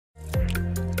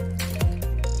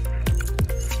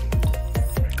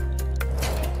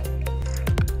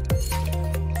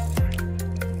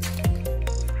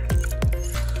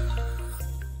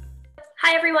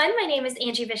Hi everyone, my name is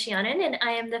Angie Viscianen and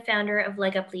I am the founder of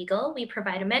Leg Up Legal. We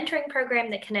provide a mentoring program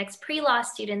that connects pre-law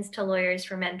students to lawyers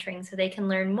for mentoring so they can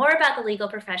learn more about the legal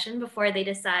profession before they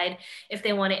decide if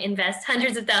they want to invest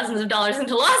hundreds of thousands of dollars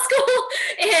into law school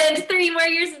and 3 more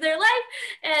years of their life.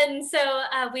 And so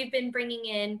we've been bringing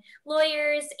in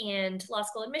lawyers and law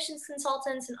school admissions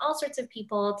consultants and all sorts of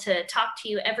people to talk to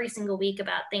you every single week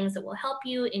about things that will help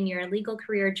you in your legal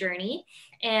career journey.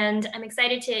 And I'm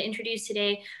excited to introduce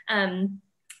today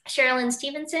Cheralyn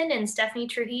Stevenson and Stefanie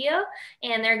Trujillo,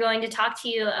 and they're going to talk to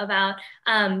you about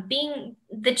being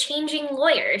the changing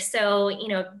lawyer. So,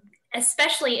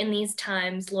 especially in these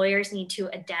times, lawyers need to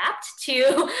adapt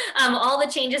to all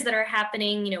the changes that are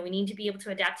happening. We need to be able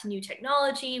to adapt to new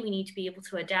technology. We need to be able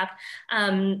to adapt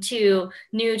to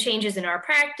new changes in our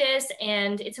practice.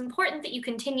 And it's important that you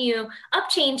continue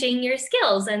upchanging your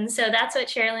skills. And so that's what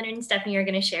Cheralyn and Stefanie are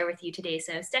going to share with you today.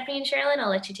 So Stefanie and Cheralyn, I'll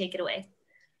let you take it away.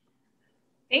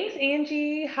 Thanks,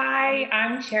 Angie. Hi,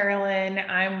 I'm Cheralyn.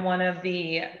 I'm one of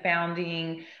the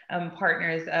founding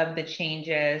partners of the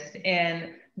Changists,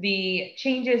 and the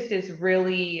Changists is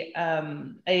really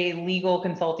a legal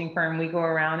consulting firm. We go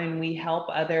around and we help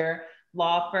other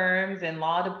law firms and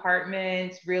law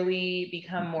departments really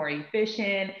become more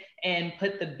efficient and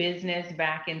put the business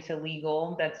back into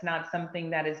legal. That's not something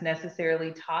that is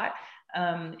necessarily taught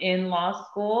in law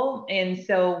school. And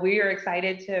so we are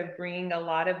excited to bring a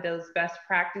lot of those best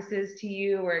practices to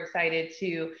you. We're excited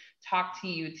to talk to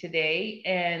you today.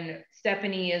 And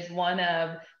Stefanie is one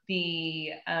of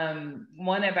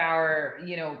our,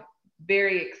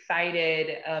 very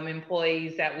excited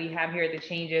employees that we have here at the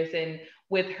Changists. And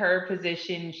with her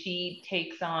position, she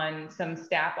takes on some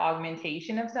staff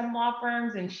augmentation of some law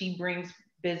firms, and she brings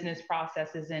business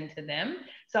processes into them.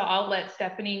 So I'll let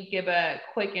Stefanie give a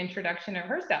quick introduction of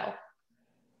herself.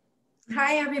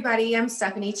 Hi, everybody. I'm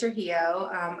Stefanie Trujillo.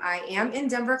 I am in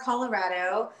Denver,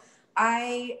 Colorado.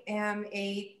 I am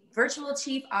a virtual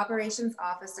chief operations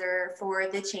officer for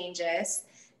the Changists.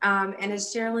 And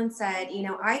as Cheralyn said,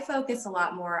 I focus a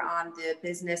lot more on the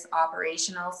business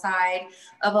operational side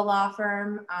of a law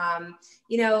firm.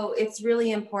 It's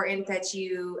really important that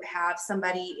you have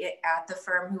somebody at the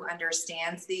firm who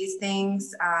understands these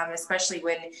things, especially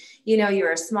when,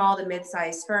 you're a small to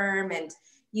mid-sized firm and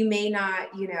you may not,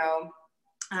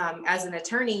 as an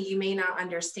attorney, you may not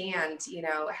understand,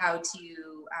 how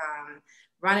to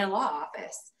run a law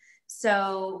office.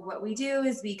 So what we do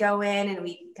is we go in and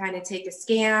we kind of take a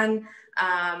scan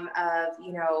of,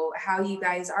 how you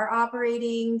guys are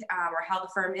operating or how the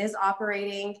firm is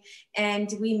operating.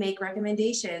 And we make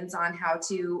recommendations on how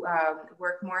to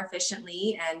work more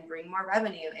efficiently and bring more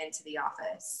revenue into the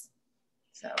office.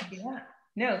 So, yeah.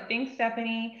 No, thanks,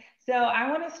 Stefanie. So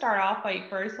I want to start off by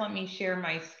first, let me share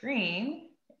my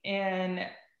screen and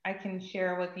I can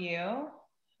share with you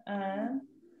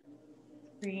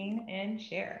screen and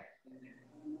share.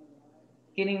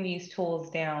 Getting these tools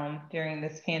down during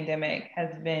this pandemic has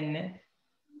been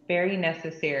very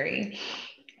necessary.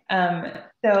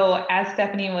 So as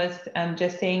Stefanie was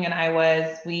just saying,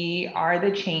 and we are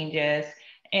the Changists,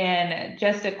 and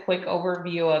just a quick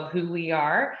overview of who we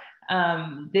are.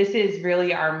 This is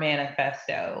really our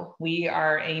manifesto. We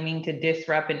are aiming to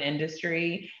disrupt an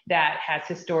industry that has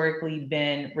historically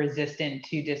been resistant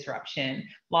to disruption.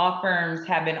 Law firms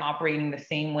have been operating the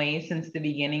same way since the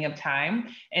beginning of time.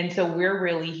 And so we're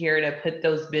really here to put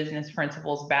those business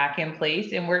principles back in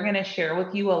place. And we're going to share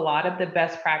with you a lot of the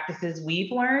best practices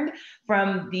we've learned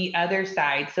from the other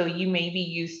side. So you may be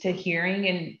used to hearing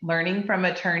and learning from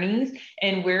attorneys,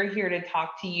 and we're here to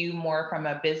talk to you more from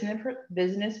a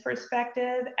business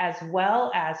perspective, as well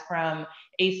as from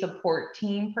a support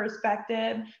team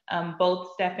perspective.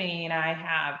 Both Stefanie and I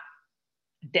have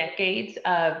decades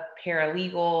of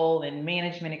paralegal and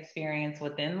management experience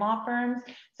within law firms.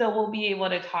 So we'll be able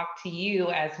to talk to you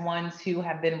as ones who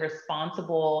have been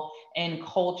responsible and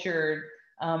cultured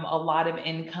a lot of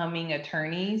incoming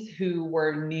attorneys who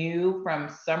were new from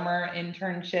summer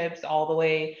internships all the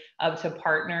way up to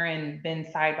partner and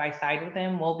been side by side with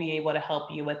them. We'll be able to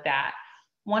help you with that.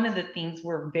 One of the things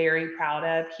we're very proud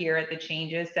of here at the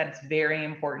Changists that's very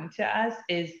important to us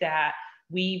is that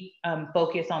we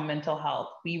focus on mental health.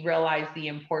 We realize the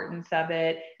importance of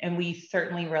it, and we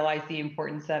certainly realize the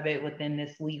importance of it within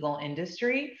this legal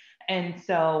industry. And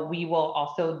so we will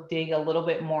also dig a little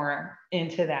bit more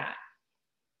into that.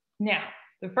 Now,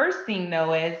 the first thing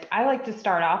though is I like to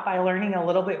start off by learning a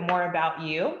little bit more about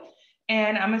you.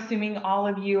 And I'm assuming all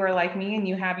of you are like me and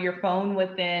you have your phone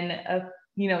within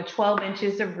 12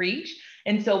 inches of reach.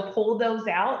 And so pull those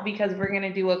out because we're going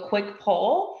to do a quick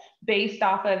poll based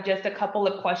off of just a couple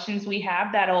of questions we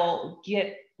have that'll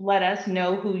get let us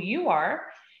know who you are.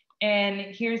 And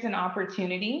here's an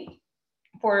opportunity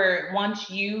for, once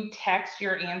you text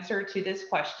your answer to this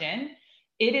question,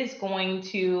 it is going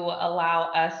to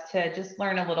allow us to just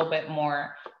learn a little bit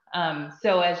more.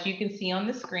 So as you can see on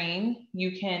the screen,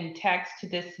 you can text to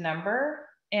this number,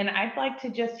 and I'd like to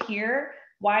just hear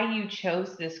why you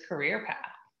chose this career path.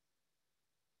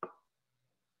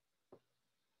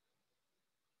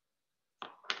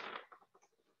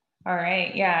 All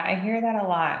right, yeah, I hear that a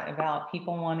lot about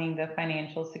people wanting the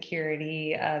financial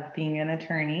security of being an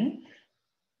attorney.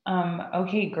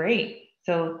 Okay, great.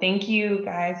 So thank you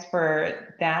guys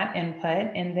for that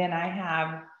input. And then I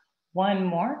have one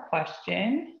more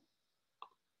question.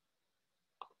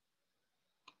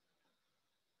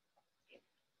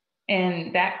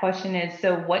 And that question is,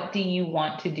 so what do you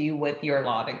want to do with your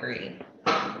law degree?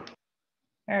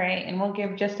 All right, and we'll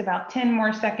give just about 10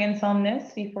 more seconds on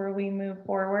this before we move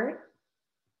forward.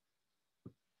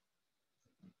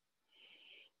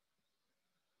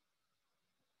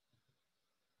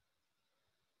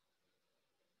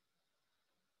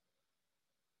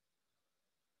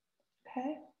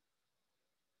 Okay.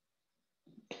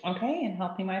 Okay, and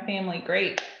helping my family,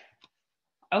 great.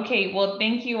 Okay, well,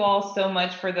 thank you all so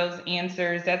much for those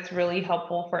answers. That's really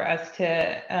helpful for us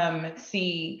to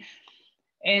see.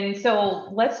 And so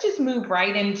let's just move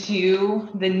right into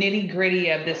the nitty gritty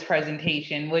of this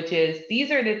presentation, which is,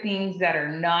 these are the things that are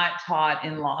not taught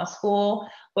in law school,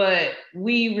 but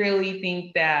we really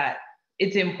think that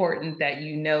it's important that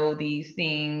you know these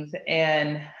things.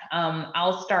 And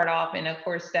I'll start off, and of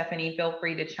course, Stefanie, feel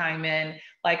free to chime in.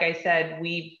 Like I said,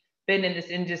 we've been in this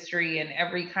industry in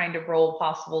every kind of role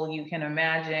possible you can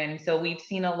imagine. So we've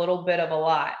seen a little bit of a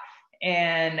lot.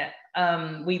 And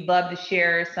we'd love to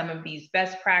share some of these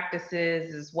best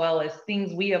practices, as well as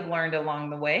things we have learned along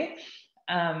the way,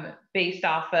 based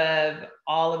off of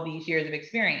all of these years of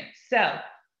experience. So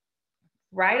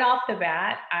right off the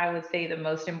bat, I would say the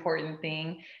most important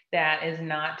thing that is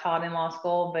not taught in law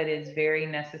school, but is very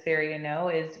necessary to know,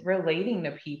 is relating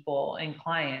to people and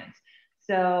clients.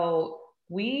 So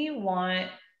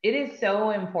it is so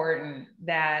important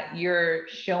that you're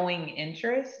showing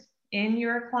interest in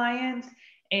your clients,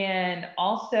 and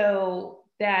also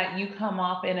that you come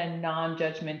off in a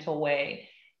non-judgmental way.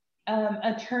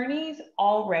 Attorneys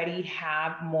already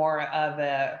have more of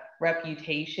a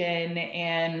reputation,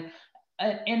 and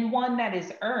one that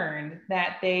is earned,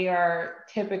 that they are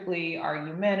typically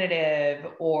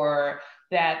argumentative, or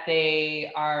that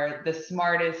they are the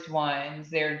smartest ones.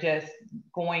 They're just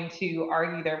going to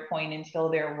argue their point until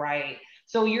they're right.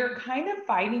 So you're kind of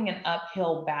fighting an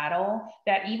uphill battle,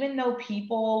 that even though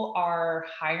people are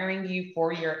hiring you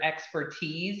for your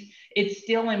expertise, it's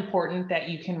still important that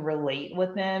you can relate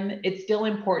with them. It's still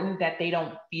important that they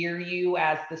don't fear you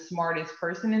as the smartest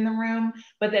person in the room,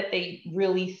 but that they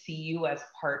really see you as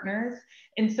partners.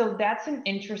 And so that's an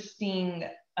interesting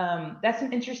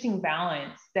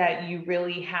balance that you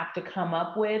really have to come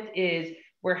up with, is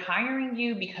we're hiring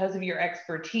you because of your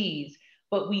expertise,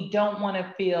 but we don't want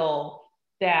to feel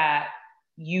that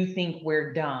you think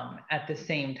we're dumb at the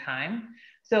same time.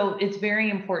 So it's very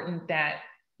important that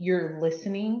you're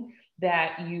listening,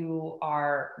 that you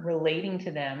are relating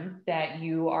to them, that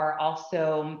you are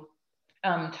also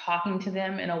talking to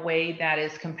them in a way that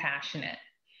is compassionate.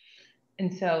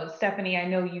 And so, Stefanie, I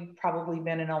know you've probably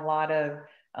been in a lot of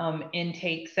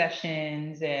intake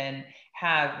sessions and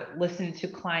have listened to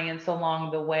clients along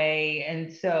the way.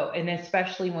 And so, and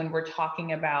especially when we're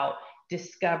talking about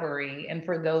discovery, and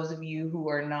for those of you who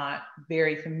are not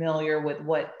very familiar with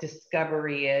what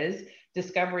discovery is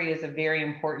a very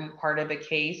important part of a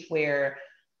case, where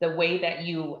the way that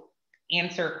you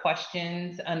answer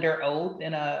questions under oath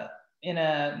in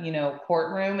a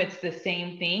courtroom, it's the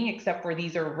same thing, except for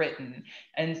these are written.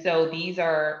 And so these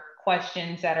are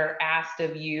questions that are asked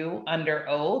of you under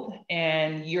oath,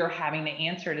 and you're having to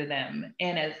answer to them.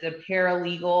 And as a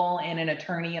paralegal and an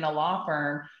attorney in a law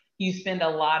firm, you spend a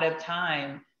lot of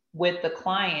time with the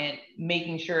client,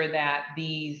 making sure that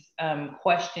these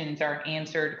questions are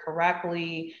answered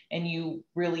correctly, and you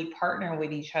really partner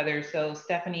with each other. So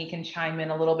Stefanie can chime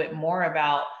in a little bit more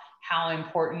about how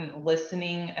important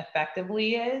listening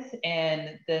effectively is,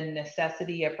 and the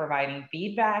necessity of providing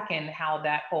feedback, and how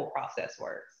that whole process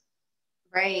works.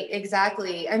 Right,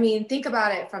 exactly. I mean, think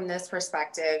about it from this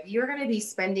perspective. You're going to be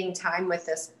spending time with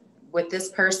this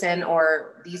person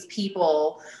or these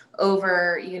people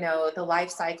over, the life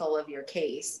cycle of your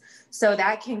case. So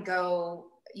that can go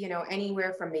you know,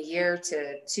 anywhere from a year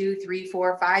to 2, 3,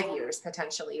 4, 5 years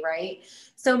potentially, right?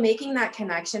 So making that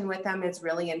connection with them is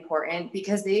really important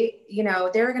because they, you know,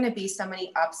 there are going to be so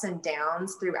many ups and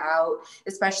downs throughout,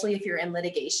 especially if you're in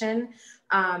litigation.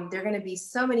 There are going to be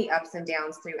so many ups and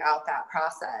downs throughout that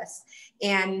process.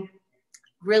 And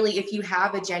really, if you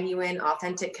have a genuine,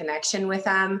 authentic connection with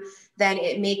them, then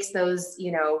it makes those,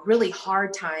 you know, really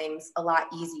hard times a lot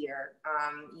easier,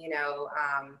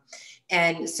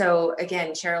 and so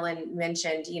again, Cheralyn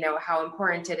mentioned, you know, how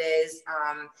important it is,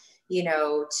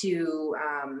 to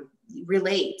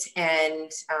relate.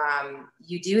 And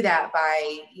you do that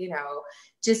by, you know,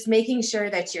 just making sure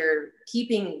that you're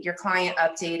keeping your client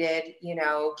updated, you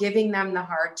know, giving them the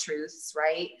hard truths,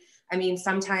 right? I mean,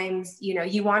 sometimes, you know,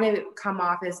 you want to come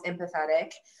off as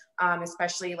empathetic,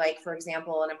 especially like, for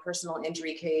example, in a personal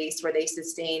injury case where they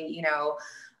sustain, you know,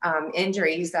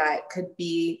 injuries that could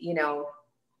be, you know,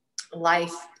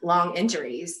 lifelong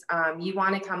injuries. You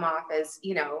want to come off as,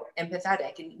 you know,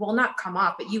 empathetic, and well, not come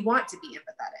off, but you want to be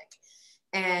empathetic,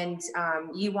 and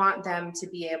you want them to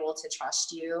be able to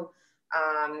trust you.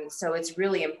 So it's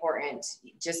really important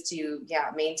just to,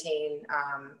 maintain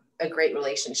a great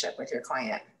relationship with your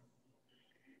client.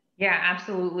 Yeah,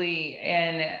 absolutely.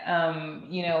 And,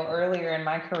 earlier in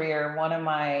my career, one of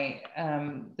my,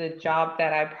 the job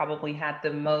that I probably had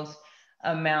the most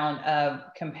amount of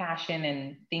compassion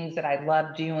and things that I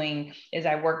loved doing is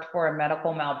I worked for a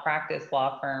medical malpractice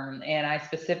law firm, and I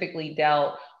specifically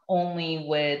dealt only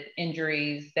with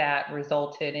injuries that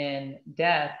resulted in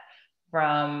death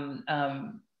from,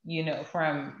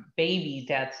 from baby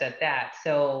deaths at that.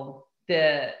 So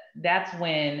that's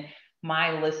when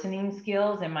my listening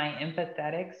skills and my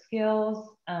empathetic skills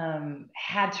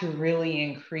had to really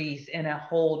increase in a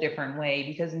whole different way,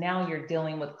 because now you're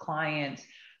dealing with clients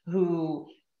who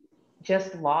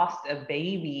just lost a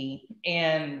baby,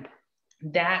 and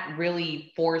that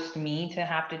really forced me to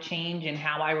have to change in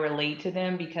how I relate to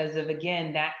them, because of,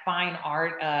 again, that fine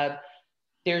art of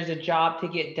there's a job to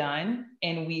get done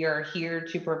and we are here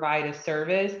to provide a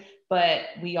service, but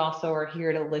we also are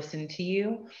here to listen to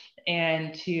you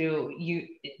and to you.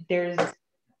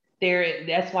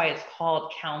 That's why it's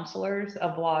called counselors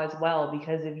of law as well,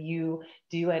 because if you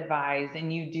do advise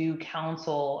and you do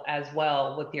counsel as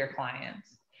well with your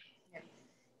clients.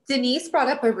 Denise brought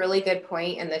up a really good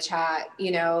point in the chat.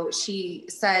 You know, she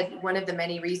said one of the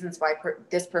many reasons why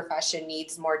this profession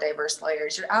needs more diverse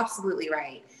lawyers. You're absolutely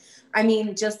right. I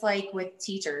mean, just like with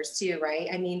teachers too, right?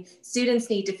 I mean, students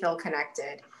need to feel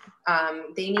connected.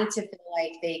 They need to feel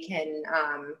like they can,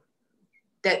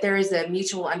 that there is a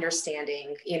mutual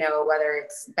understanding, you know, whether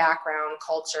it's background,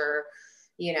 culture,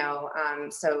 you know,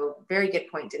 so very good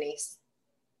point, Denise.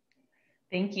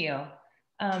 Thank you.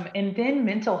 And then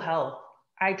mental health.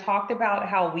 I talked about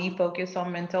how we focus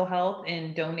on mental health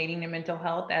and donating to mental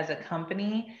health as a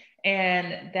company,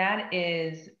 and that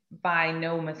is by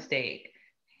no mistake.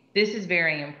 This is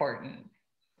very important.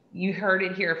 You heard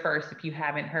it here first if you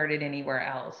haven't heard it anywhere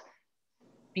else.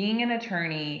 Being an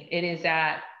attorney, it is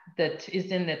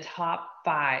is in the top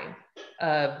 5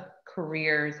 of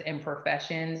careers and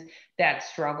professions that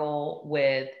struggle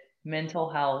with mental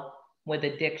health, with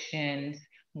addictions,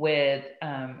 with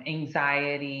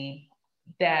anxiety,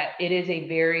 that it is a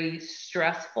very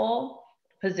stressful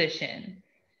position.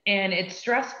 And it's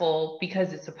stressful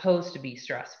because it's supposed to be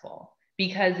stressful.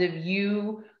 Because if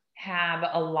you have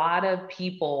a lot of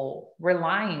people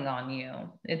relying on you,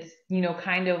 it's,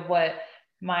 kind of what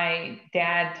my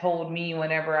dad told me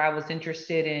whenever I was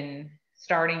interested in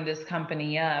starting this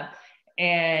company up.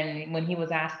 And when he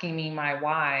was asking me my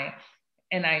why,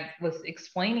 and I was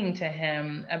explaining to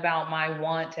him about my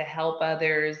want to help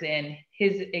others, and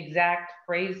his exact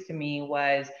phrase to me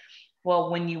was, well,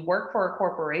 when you work for a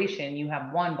corporation, you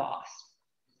have one boss.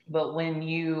 But when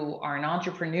you are an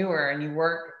entrepreneur and you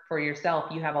work for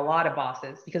yourself, you have a lot of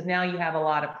bosses, because now you have a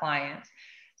lot of clients.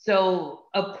 So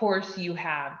of course you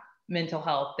have mental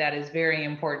health that is very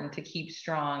important to keep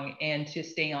strong and to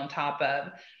stay on top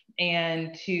of,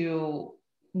 and to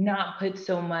not put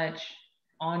so much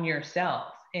on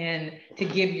yourself and to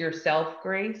give yourself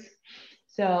grace.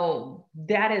 So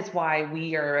that is why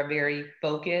we are very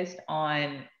focused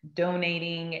on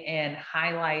donating and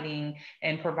highlighting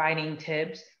and providing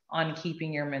tips on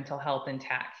keeping your mental health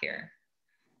intact here.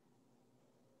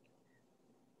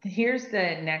 Here's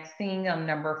the next thing on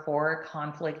number 4,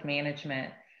 conflict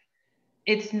management.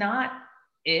 It's not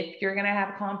if you're going to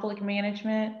have conflict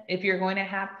management. If you're going to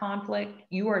have conflict,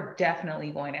 you are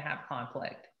definitely going to have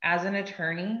conflict. As an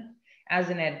attorney, as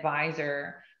an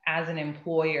advisor, as an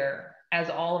employer, as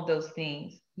all of those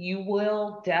things, you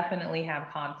will definitely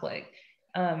have conflict.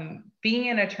 being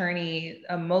an attorney,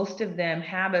 most of them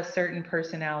have a certain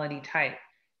personality type.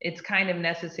 It's kind of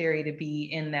necessary to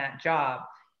be in that job.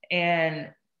 And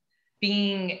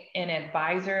being an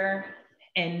advisor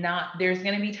and not, there's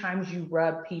going to be times you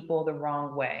rub people the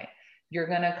wrong way. You're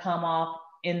going to come off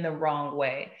in the wrong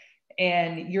way.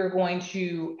 And you're going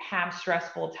to have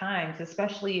stressful times,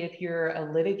 especially if you're a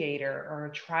litigator or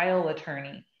a trial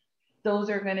attorney. Those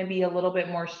are going to be a little bit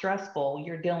more stressful.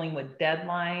 You're dealing with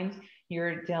deadlines.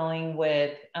 You're dealing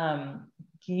with,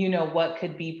 what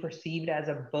could be perceived as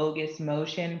a bogus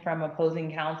motion from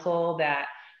opposing counsel that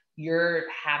you're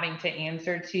having to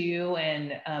answer to,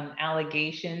 and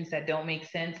allegations that don't make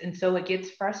sense. And so it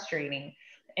gets frustrating,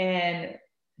 and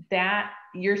that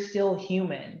you're still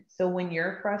human. So when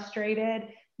you're frustrated,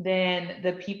 then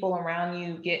the people around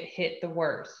you get hit the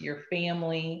worst, your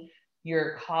family,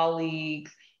 your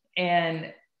colleagues,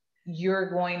 and you're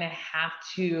going to have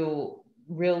to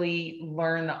really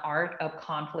learn the art of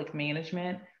conflict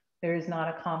management. There is not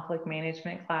a conflict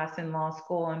management class in law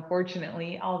school,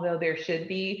 unfortunately, although there should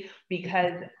be,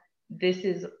 because this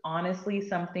is honestly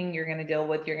something you're going to deal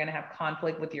with. You're going to have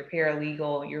conflict with your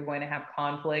paralegal. You're going to have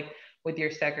conflict with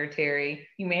your secretary.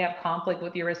 You may have conflict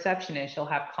with your receptionist. You'll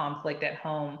have conflict at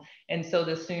home. And so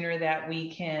the sooner that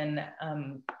we can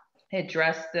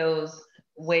address those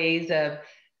ways of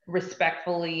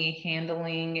respectfully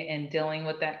handling and dealing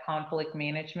with that conflict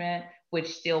management,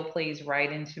 which still plays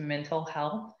right into mental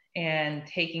health and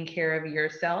taking care of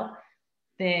yourself,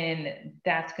 then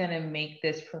that's going to make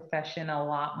this profession a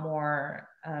lot more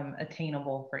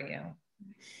attainable for you.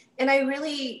 And I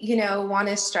really, want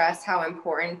to stress how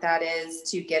important that is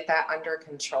to get that under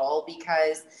control,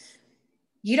 because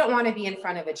you don't want to be in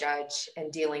front of a judge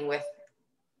and dealing with,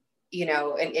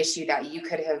 an issue that you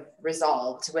could have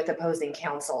resolved with opposing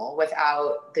counsel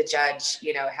without the judge,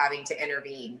 having to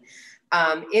intervene.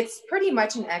 It's pretty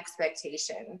much an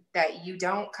expectation that you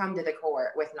don't come to the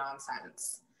court with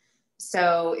nonsense.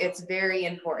 So it's very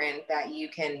important that you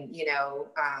can,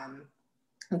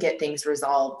 get things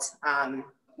resolved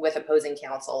with opposing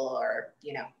counsel or,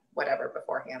 whatever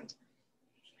beforehand.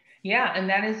 Yeah, and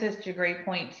that is just a great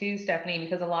point too, Stefanie,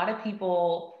 because a lot of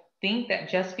people think that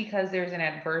just because there's an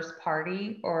adverse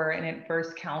party or an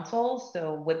adverse counsel,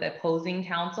 so with opposing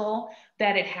counsel,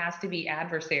 that it has to be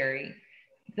adversary.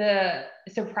 The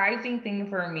surprising thing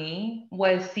for me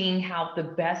was seeing how the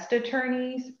best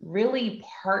attorneys really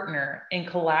partner and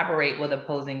collaborate with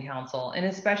opposing counsel. And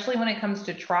especially when it comes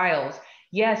to trials,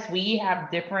 yes, we have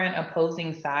different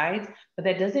opposing sides, but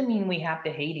that doesn't mean we have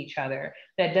to hate each other.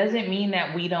 That doesn't mean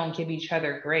that we don't give each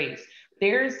other grace.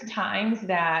 There's times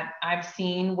that I've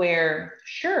seen where,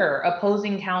 sure,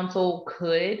 opposing counsel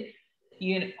could,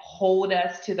 hold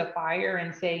us to the fire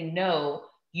and say, no,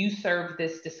 you served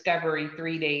this discovery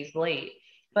 3 days late.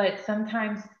 But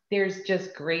sometimes there's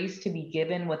just grace to be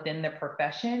given within the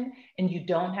profession, and you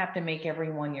don't have to make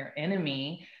everyone your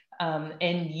enemy.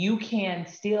 And you can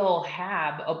still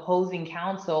have opposing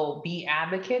counsel be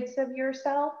advocates of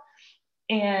yourself.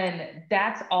 And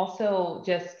that's also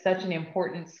just such an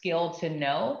important skill to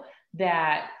know,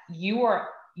 that you're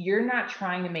not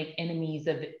trying to make enemies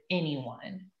of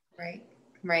anyone.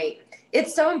 Right.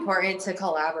 It's so important to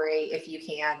collaborate if you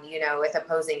can, with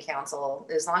opposing counsel.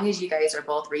 As long as you guys are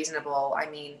both reasonable, I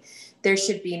mean, there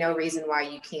should be no reason why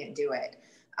you can't do it.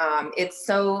 It's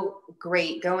so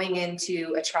great going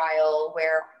into a trial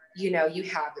where, you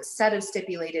have a set of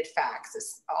stipulated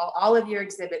facts. All of your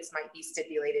exhibits might be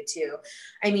stipulated too.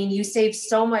 I mean, you save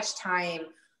so much time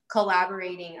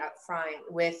collaborating up front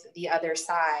with the other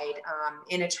side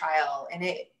in a trial, and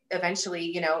it eventually,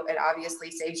 it obviously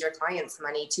saves your clients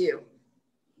money too.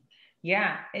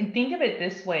 Yeah. And think of it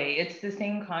this way. It's the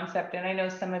same concept. And I know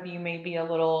some of you may be a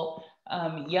little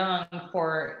young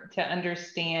to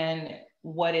understand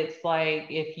what it's like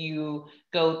if you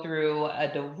go through a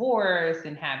divorce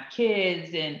and have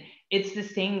kids. And it's the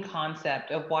same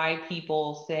concept of why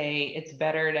people say it's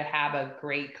better to have a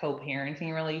great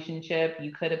co-parenting relationship.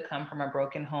 You could have come from a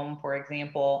broken home, for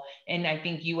example, and I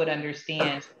think you would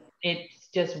understand it's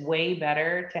just way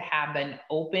better to have an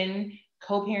open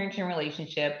co-parenting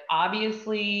relationship.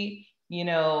 Obviously,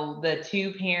 the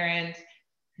two parents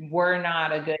were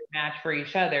not a good match for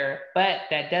each other, but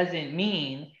that doesn't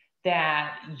mean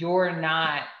that you're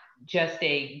not just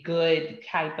a good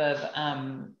type of,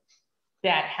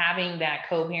 that having that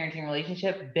co-parenting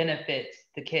relationship benefits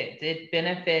the kids. It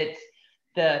benefits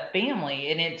the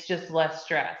family, and it's just less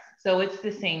stress. So it's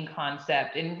the same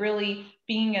concept. And really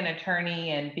being an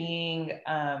attorney and being,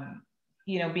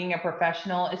 being a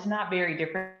professional, it's not very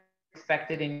different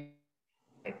expected in.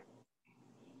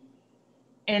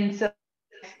 And so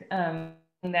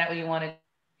that we want to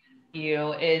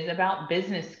you is about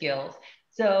business skills.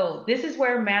 So this is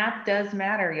where math does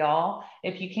matter, y'all.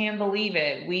 If you can't believe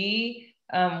it, we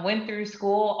went through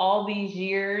school all these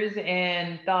years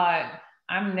and thought,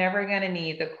 I'm never going to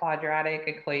need the quadratic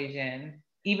equation,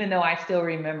 even though I still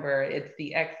remember it's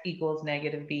the x equals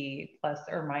negative b plus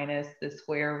or minus the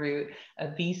square root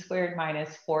of b squared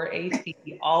minus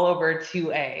 4ac all over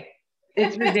 2a.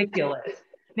 It's ridiculous.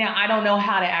 Now, I don't know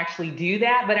how to actually do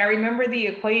that, but I remember the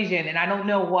equation and I don't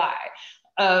know why.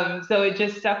 So it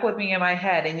just stuck with me in my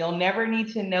head, and you'll never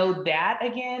need to know that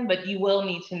again, but you will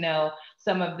need to know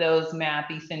some of those math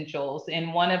essentials.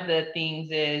 And one of the things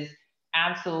is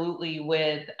absolutely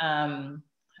with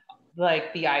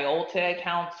like the IOLTA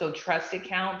accounts, so trust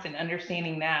accounts, and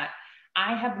understanding that.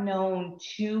 I have known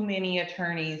too many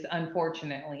attorneys,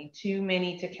 unfortunately, too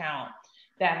many to count,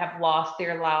 that have lost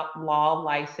their law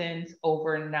license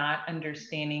over not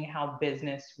understanding how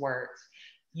business works.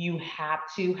 You have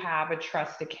to have a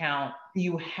trust account.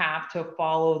 You have to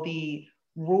follow the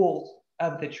rules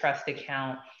of the trust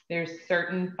account. There's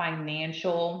certain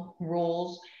financial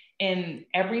rules, and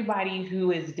everybody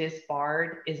who is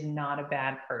disbarred is not a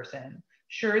bad person.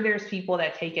 Sure, there's people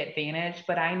that take advantage,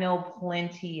 but I know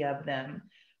plenty of them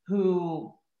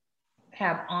who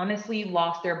have honestly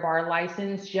lost their bar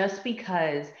license just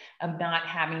because of not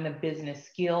having the business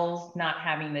skills, not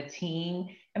having the team.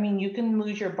 I mean, you can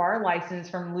lose your bar license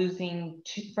from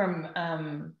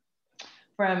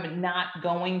from not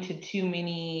going to too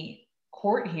many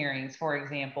court hearings, for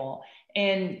example.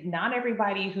 And not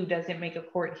everybody who doesn't make a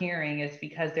court hearing is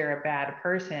because they're a bad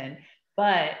person,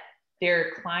 but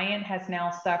their client has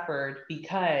now suffered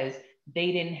because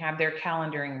they didn't have their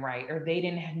calendaring right, or they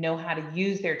didn't know how to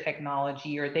use their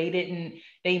technology, or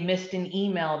they missed an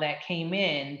email that came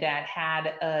in that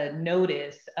had a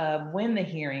notice of when the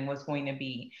hearing was going to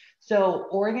be. So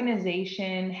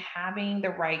organization, having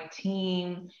the right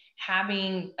team,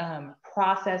 having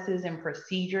processes and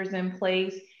procedures in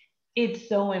place, it's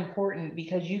so important,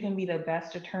 because you can be the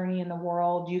best attorney in the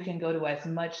world. You can go to as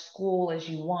much school as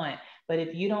you want, but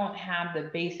if you don't have the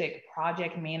basic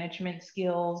project management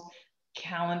skills,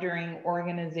 calendaring,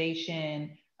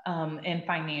 organization, and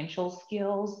financial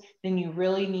skills, then you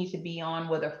really need to be on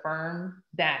with a firm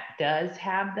that does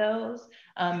have those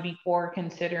before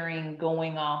considering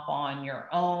going off on your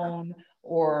own,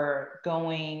 or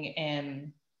going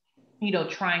and, you know,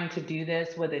 trying to do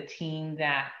this with a team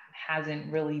that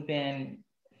hasn't really been,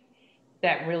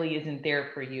 that really isn't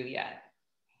there for you yet.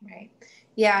 Right.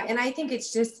 Yeah. And I think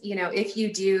it's just, you know, if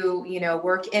you do, you know,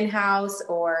 work in-house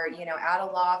or, you know, at a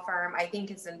law firm, I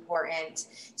think it's important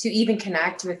to even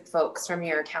connect with folks from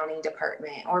your accounting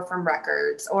department or from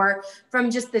records or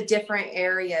from just the different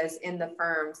areas in the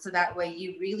firm. So that way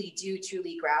you really do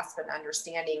truly grasp an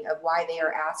understanding of why they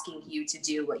are asking you to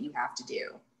do what you have to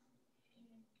do.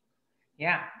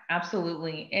 Yeah,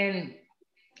 absolutely. And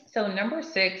so number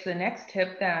 6, the next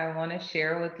tip that I want to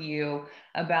share with you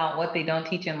about what they don't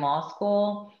teach in law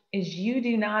school is you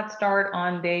do not start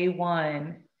on day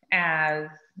one as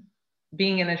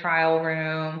being in the trial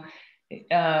room,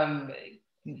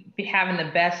 having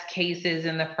the best cases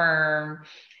in the firm.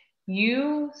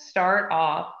 You start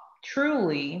off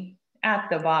truly at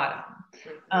the bottom.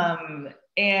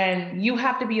 And you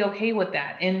have to be okay with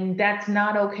that. And that's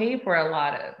not okay for a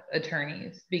lot of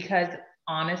attorneys, because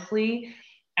honestly,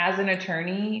 as an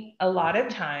attorney, a lot of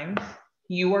times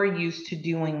you are used to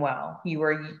doing well. You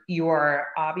are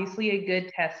obviously a good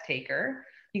test taker,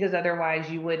 because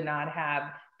otherwise you would not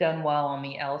have done well on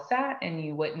the LSAT, and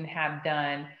you wouldn't have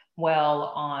done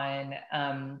well on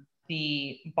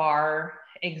the bar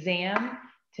exam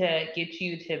to get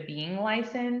you to being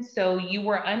licensed. So you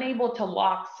were unable to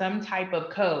lock some type of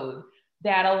code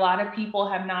that a lot of people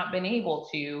have not been able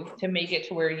to make it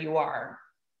to where you are.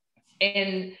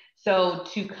 And so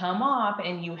to come off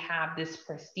and you have this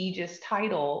prestigious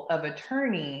title of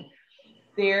attorney,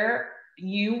 there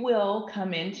you will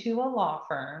come into a law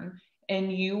firm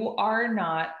and you are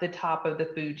not the top of the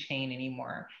food chain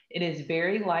anymore. It is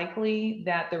very likely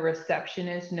that the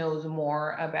receptionist knows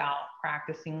more about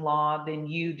practicing law than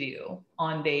you do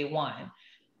on day one.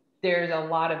 There's a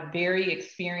lot of very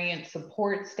experienced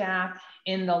support staff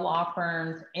in the law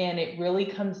firms, and it really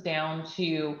comes down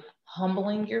to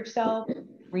humbling yourself,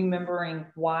 remembering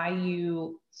why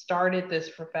you started this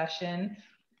profession,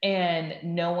 and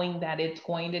knowing that it's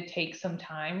going to take some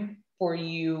time for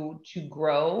you to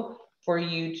grow, for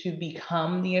you to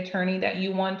become the attorney that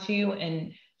you want to.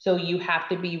 And so you have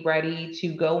to be ready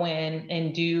to go in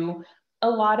and do a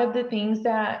lot of the things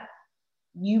that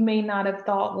you may not have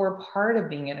thought were part of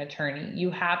being an attorney.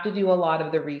 You have to do a lot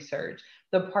of the research.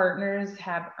 The partners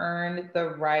have earned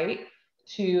the right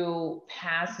to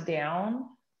pass down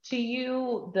to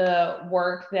you the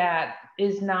work that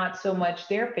is not so much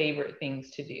their favorite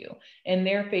things to do and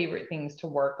their favorite things to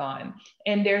work on.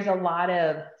 And there's a lot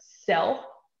of self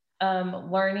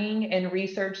learning and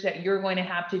research that you're going to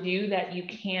have to do that you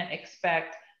can't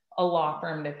expect a law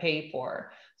firm to pay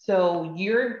for. So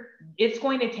it's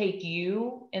going to take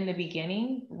you in the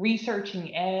beginning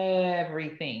researching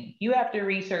everything. You have to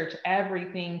research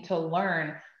everything to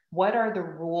learn what are the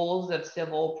rules of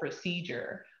civil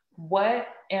procedure. What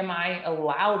am I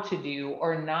allowed to do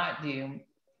or not do?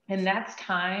 And that's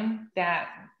time that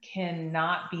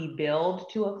cannot be billed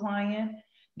to a client.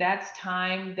 That's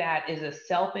time that is a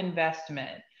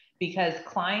self-investment, because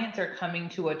clients are coming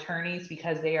to attorneys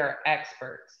because they are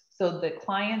experts. So the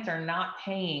clients are not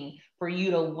paying for you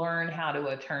to learn how to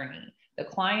attorney. The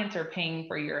clients are paying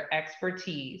for your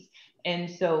expertise. And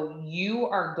so you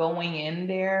are going in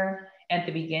there at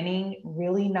the beginning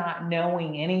really not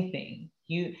knowing anything.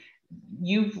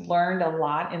 You've learned a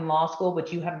lot in law school,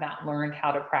 but you have not learned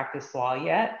how to practice law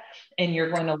yet. And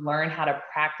you're going to learn how to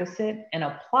practice it and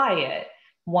apply it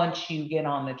once you get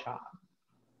on the job.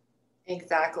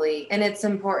 Exactly. And it's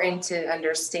important to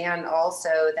understand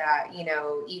also that, you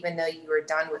know, even though you were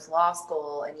done with law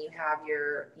school and you have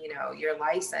your, you know, your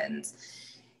license,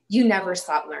 you never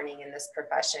stop learning in this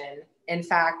profession. In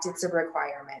fact, it's a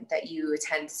requirement that you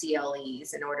attend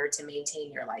CLEs in order to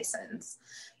maintain your license.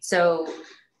 So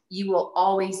you will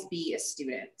always be a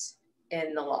student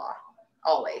in the law,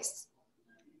 always.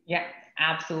 Yeah,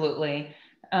 absolutely.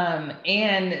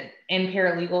 And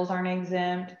paralegals aren't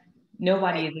exempt.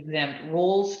 Nobody is exempt.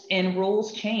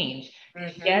 Rules change.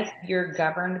 Mm-hmm. Yes, you're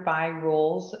governed by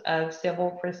rules of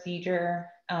civil procedure.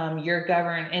 You're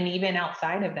governed, and even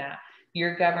outside of that,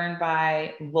 you're governed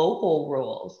by local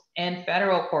rules and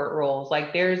federal court rules.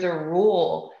 Like there's a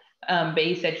rule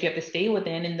base that you have to stay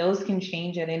within, and those can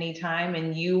change at any time.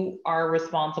 And you are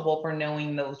responsible for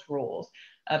knowing those rules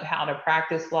of how to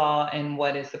practice law and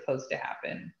what is supposed to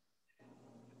happen.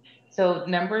 So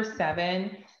number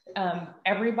 7,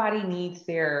 everybody needs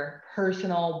their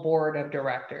personal board of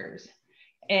directors.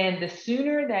 And the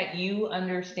sooner that you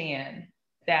understand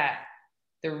that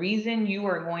the reason you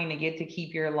are going to get to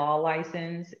keep your law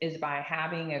license is by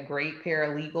having a great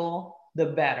paralegal, the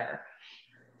better.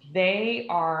 They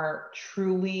are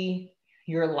truly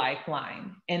your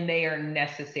lifeline, and they are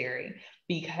necessary,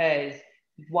 because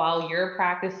while you're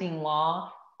practicing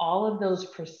law, all of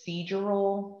those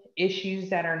procedural issues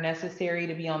that are necessary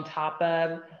to be on top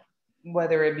of,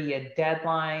 whether it be a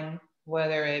deadline,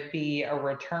 whether it be a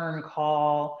return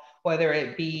call, whether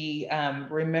it be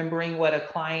remembering what a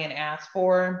client asked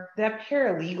for, that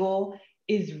paralegal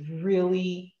is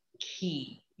really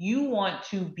key. You want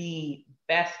to be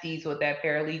besties with that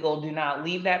paralegal. Do not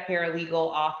leave that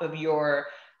paralegal off of your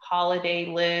holiday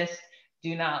list.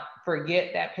 Do not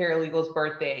forget that paralegal's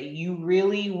birthday. You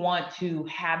really want to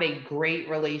have a great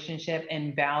relationship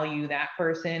and value that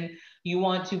person. You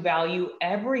want to value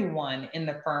everyone in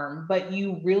the firm, but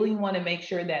you really want to make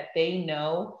sure that they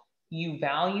know you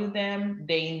value them.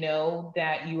 They know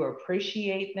that you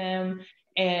appreciate them.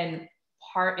 And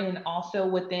also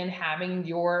within having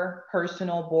your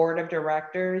personal board of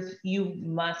directors, you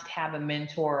must have a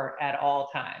mentor at all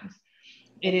times.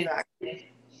 Exactly. It is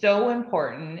so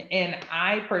important. And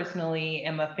I personally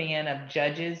am a fan of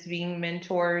judges being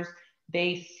mentors.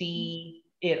 They see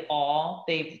it all.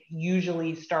 They've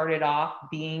usually started off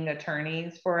being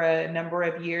attorneys for a number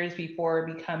of years before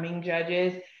becoming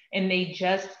judges, and they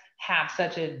just have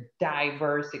such a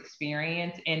diverse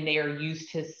experience, and they are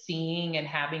used to seeing and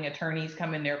having attorneys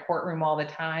come in their courtroom all the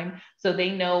time. So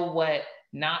they know what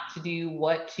not to do,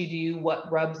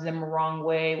 what rubs them the wrong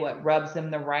way, what rubs them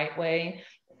the right way.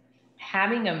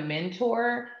 Having a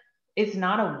mentor is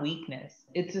not a weakness,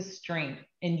 it's a strength.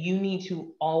 And you need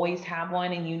to always have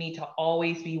one, and you need to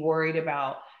always be worried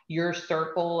about your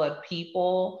circle of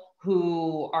people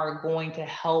who are going to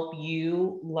help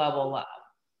you level up.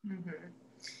 Mm-hmm.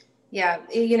 Yeah,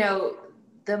 you know,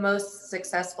 the most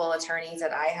successful attorneys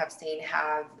that I have seen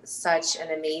have such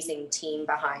an amazing team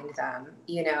behind them.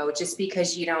 You know, just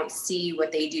because you don't see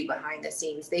what they do behind the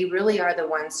scenes, they really are the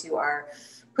ones who are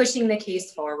pushing the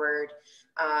case forward,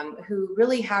 who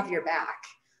really have your back.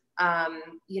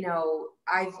 You know,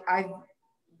 I've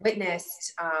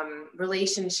witnessed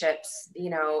relationships, you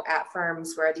know, at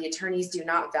firms where the attorneys do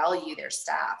not value their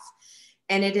staff,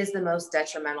 and it is the most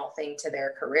detrimental thing to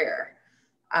their career.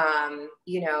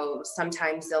 You know,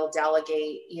 sometimes they'll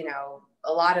delegate, you know,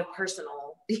 a lot of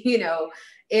personal you know,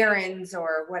 errands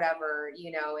or whatever,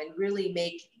 you know, and really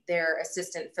make their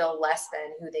assistant feel less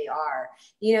than who they are.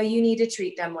 You know, you need to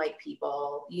treat them like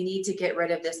people. You need to get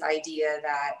rid of this idea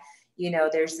that, you know,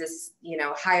 there's this, you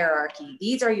know, hierarchy.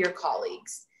 These are your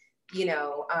colleagues. You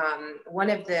know, one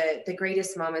of the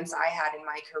greatest moments I had in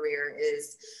my career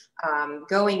is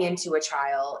going into a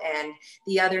trial, and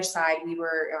the other side, we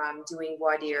were doing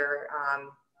voir dire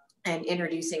and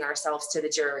introducing ourselves to the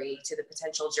jury, to the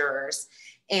potential jurors.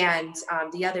 And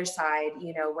the other side,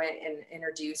 you know, went and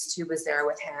introduced who was there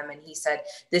with him. And he said,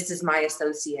 this is my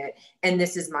associate and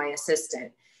this is my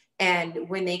assistant. And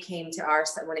when it came to our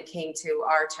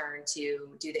turn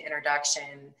to do the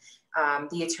introduction,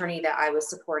 the attorney that I was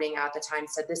supporting at the time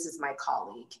said, this is my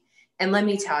colleague. And let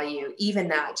me tell you, even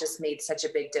that just made such a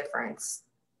big difference.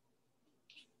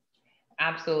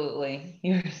 Absolutely.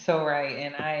 You're so right.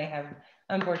 And I have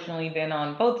unfortunately been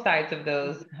on both sides of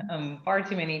those far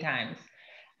too many times.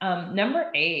 Number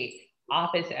 8,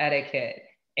 office etiquette.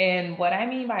 And what I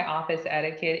mean by office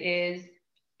etiquette is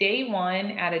day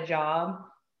one at a job,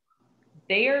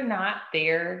 they are not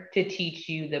there to teach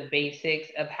you the basics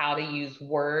of how to use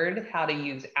Word, how to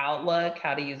use Outlook,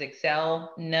 how to use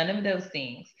Excel, none of those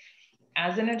things.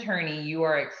 As an attorney, you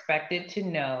are expected to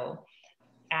know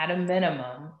at a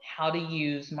minimum how to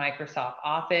use Microsoft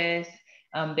Office.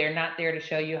 They're not there to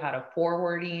show you how to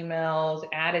forward emails,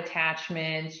 add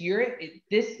attachments. You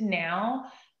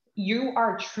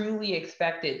are truly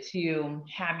expected to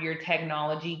have your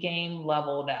technology game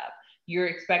leveled up. You're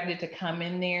expected to come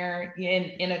in there.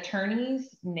 In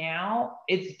attorneys now,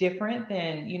 it's different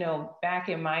than, you know, back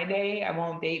in my day. I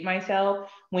won't date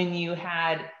myself, when you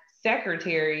had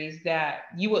secretaries that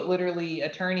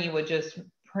attorney would just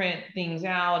print things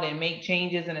out and make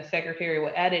changes and a secretary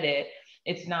would edit it.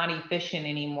 It's not efficient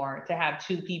anymore to have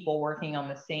 2 people working on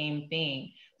the same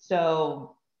thing.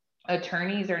 So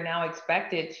attorneys are now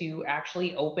expected to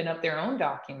actually open up their own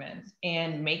documents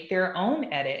and make their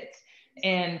own edits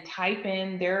and type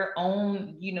in their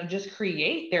own, you know, just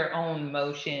create their own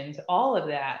motions, all of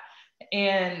that.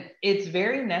 And it's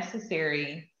very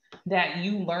necessary that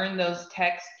you learn those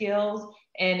tech skills.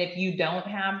 And if you don't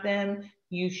have them,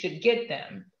 you should get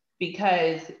them,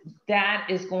 because that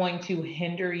is going to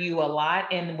hinder you a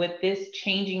lot. And with this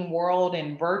changing world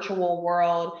and virtual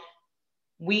world,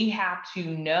 we have to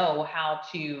know how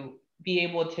to be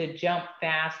able to jump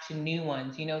fast to new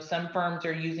ones. You know, some firms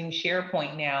are using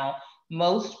SharePoint now.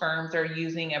 Most firms are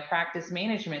using a practice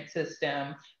management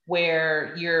system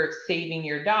where you're saving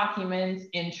your documents,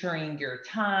 entering your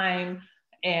time,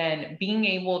 and being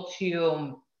able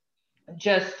to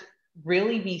just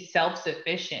really be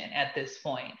self-sufficient at this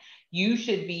point. You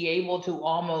should be able to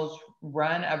almost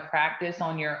run a practice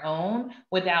on your own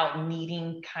without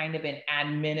needing kind of an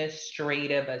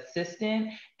administrative assistant.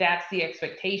 That's the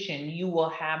expectation. You will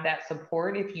have that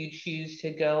support if you choose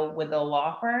to go with a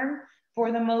law firm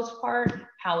for the most part.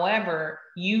 However,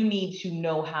 you need to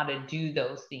know how to do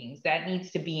those things. That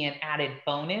needs to be an added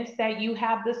bonus that you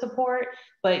have the support,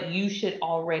 but you should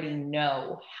already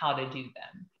know how to do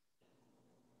them.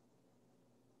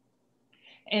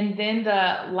 And then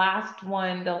the last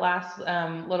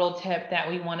little tip that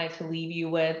we wanted to leave you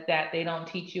with that they don't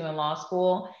teach you in law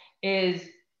school is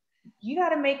you got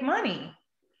to make money.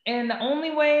 And the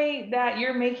only way that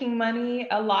you're making money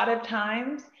a lot of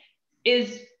times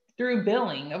is through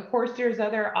billing. Of course, there's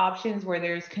other options where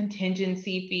there's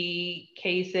contingency fee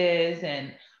cases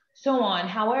and so on.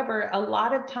 However, a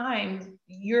lot of times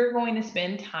you're going to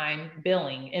spend time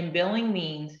billing, and billing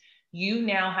means you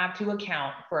now have to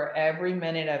account for every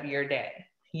minute of your day.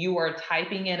 You are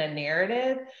typing in a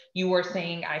narrative. You are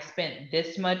saying, I spent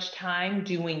this much time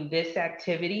doing this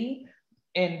activity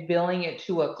and billing it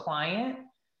to a client.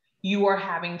 You are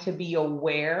having to be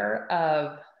aware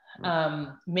of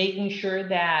making sure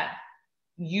that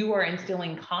you are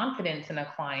instilling confidence in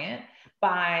a client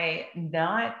by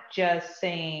not just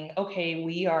saying, okay,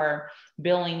 we are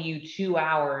billing you 2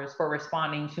 hours for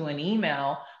responding to an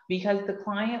email, because the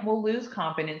client will lose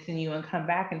confidence in you and come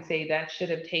back and say that should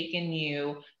have taken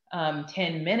you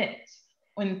 10 minutes.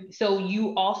 So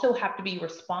you also have to be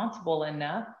responsible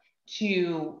enough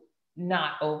to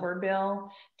not overbill,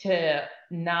 to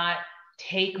not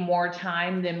take more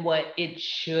time than what it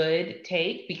should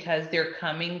take, because they're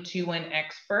coming to an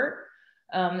expert,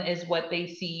 is what they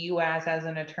see you as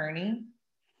an attorney.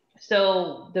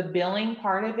 So the billing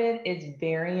part of it is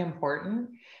very important,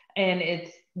 and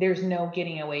there's no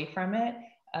getting away from it,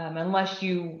 unless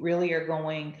you really are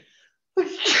going,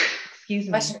 excuse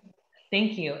me.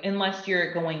 Thank you. Unless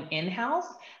you're going in-house.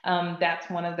 That's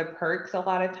one of the perks a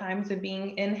lot of times of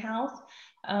being in-house.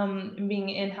 being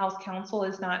in-house counsel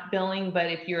is not billing, but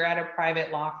if you're at a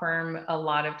private law firm, a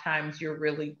lot of times you're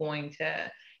really going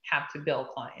to have to bill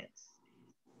clients.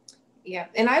 Yeah.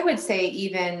 And I would say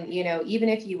even, even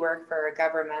if you work for a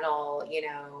governmental,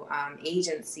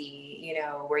 agency,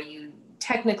 where you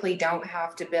technically don't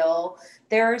have to bill,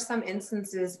 there are some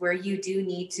instances where you do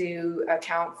need to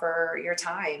account for your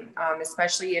time,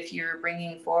 especially if you're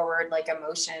bringing forward like a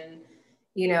motion,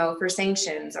 for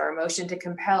sanctions or a motion to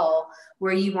compel,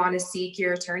 where you want to seek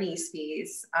your attorney's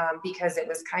fees, because it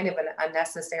was kind of an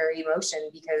unnecessary motion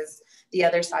because the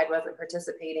other side wasn't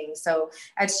participating. So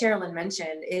as Cheralyn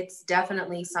mentioned, it's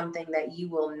definitely something that you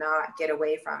will not get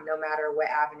away from no matter what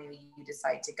avenue you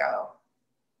decide to go.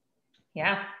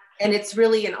 Yeah. And it's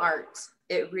really an art.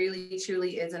 It really,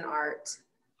 truly is an art.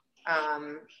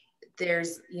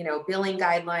 There's, billing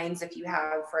guidelines. If you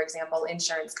have, for example,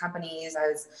 insurance companies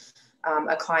as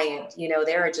a client,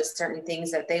 there are just certain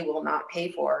things that they will not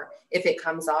pay for if it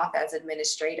comes off as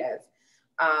administrative.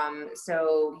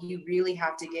 So you really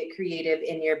have to get creative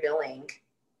in your billing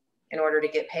in order to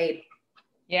get paid.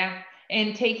 Yeah.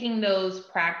 And taking those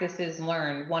practices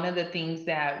learned, one of the things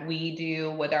that we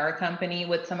do with our company,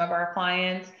 with some of our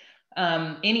clients,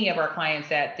 any of our clients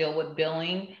that deal with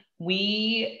billing,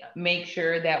 we make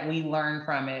sure that we learn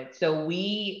from it. So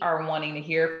we are wanting to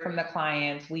hear from the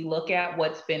clients. We look at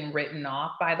what's been written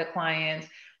off by the clients,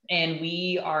 and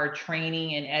we are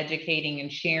training and educating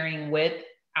and sharing with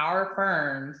our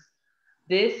firms.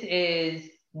 This is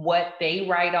what they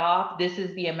write off. This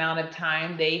is the amount of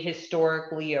time they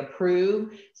historically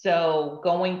approve. So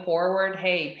going forward,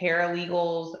 hey,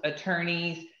 paralegals,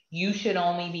 attorneys, you should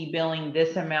only be billing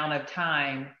this amount of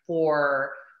time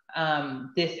for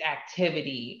this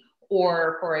activity.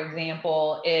 Or for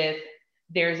example, if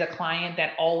there's a client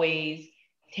that always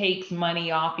takes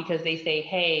money off because they say,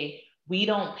 hey, we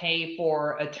don't pay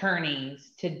for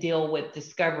attorneys to deal with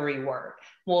discovery work.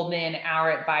 Well, then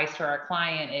our advice to our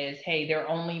client is, hey, they're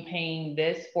only paying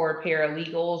this for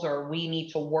paralegals, or we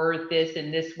need to word this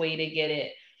in this way to get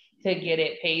it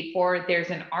paid for. There's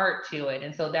an art to it.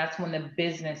 And so that's when the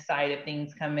business side of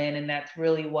things come in. And that's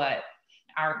really what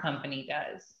our company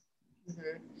does.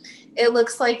 Mm-hmm. It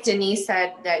looks like Denise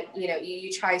said that,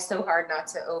 you try so hard not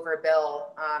to overbill,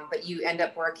 but you end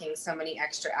up working so many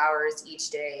extra hours each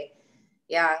day.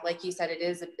 Yeah. Like you said,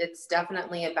 it's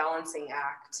definitely a balancing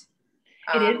act.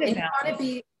 It is a and balance. you want to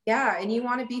be, yeah. And you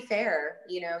want to be fair,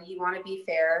 you want to be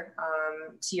fair,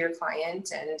 to your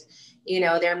client. And,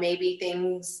 there may be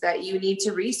things that you need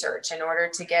to research in order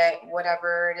to get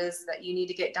whatever it is that you need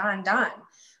to get done,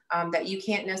 that you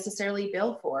can't necessarily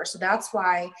bill for. So that's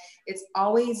why it's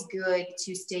always good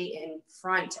to stay in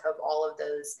front of all of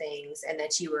those things, and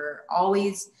that you are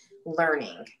always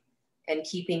learning and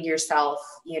keeping yourself,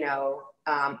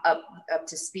 up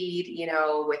to speed,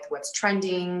 with what's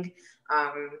trending,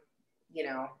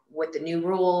 with the new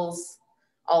rules,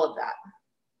 all of that.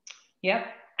 Yep,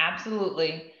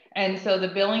 absolutely. And so the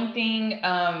billing thing,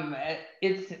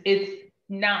 it's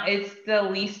the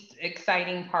least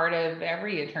exciting part of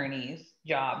every attorney's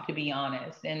job, to be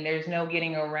honest. And there's no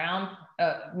getting away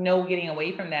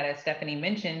from that, as Stefanie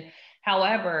mentioned.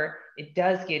 However, it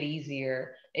does get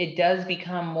easier. It does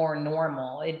become more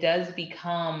normal. It does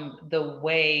become the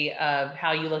way of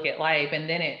how you look at life. And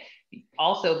then it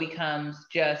also becomes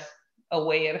just a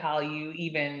way of how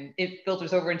it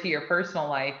filters over into your personal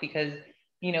life, because,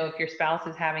 if your spouse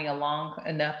is having a long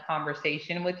enough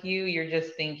conversation with you, you're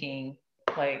just thinking,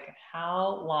 like,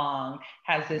 how long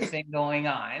has this been going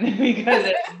on?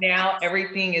 Because now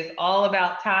everything is all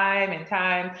about time. And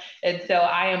so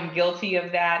I am guilty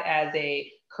of that as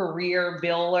a career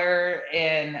biller.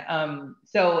 And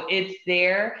so it's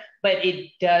there, but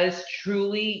it does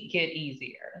truly get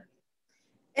easier.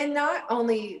 And not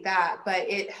only that, but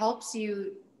it helps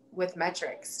you with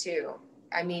metrics too.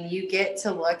 I mean, you get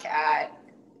to look at,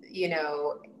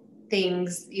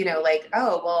 things, like,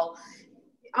 oh, well,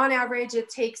 on average, it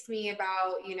takes me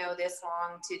about, this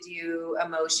long to do a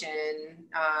motion.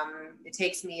 It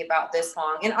takes me about this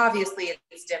long. And obviously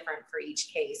it's different for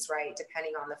each case, right?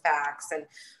 Depending on the facts and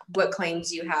what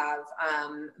claims you have.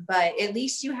 But at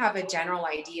least you have a general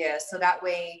idea. So that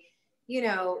way,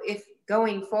 if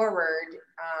going forward,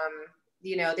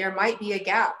 there might be a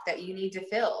gap that you need to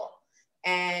fill.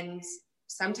 And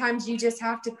sometimes you just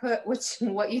have to put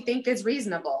what you think is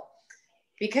reasonable,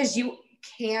 because you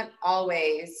can't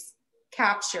always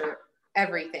capture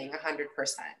everything 100%,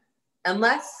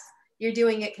 unless you're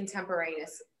doing it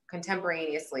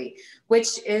contemporaneously,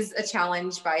 which is a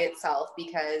challenge by itself,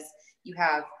 because you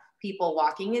have people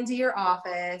walking into your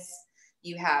office,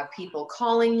 You have people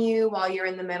calling you while you're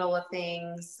in the middle of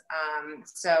things.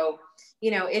 So,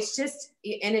 you know, it's just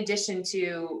in addition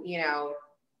to, you know,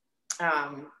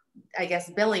 I guess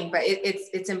billing, but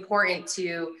it's important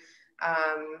to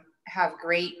have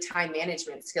great time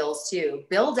management skills too.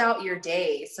 Build out your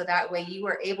day so that way you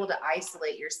are able to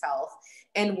isolate yourself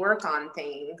and work on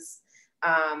things,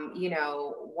 you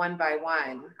know, one by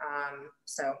one.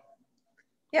 So,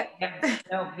 yep. Yeah,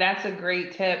 no, that's a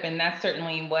great tip. And that's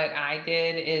certainly what I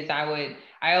did is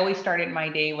I always started my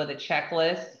day with a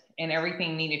checklist, and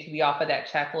everything needed to be off of that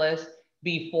checklist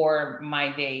before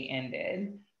my day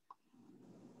ended.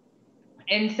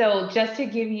 And so just to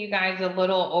give you guys a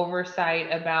little oversight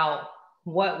about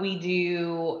what we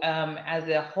do as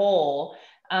a whole.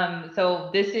 So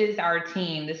this is our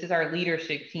team. This is our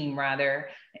leadership team rather.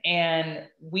 And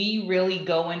we really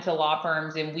go into law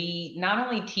firms and we not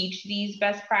only teach these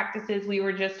best practices we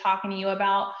were just talking to you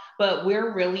about, but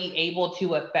we're really able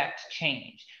to affect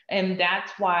change. And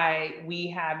that's why we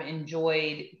have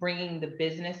enjoyed bringing the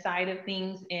business side of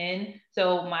things in.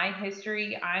 So my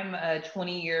history, I'm a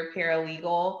 20-year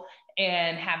paralegal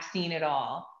and have seen it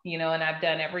all, you know, and I've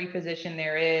done every position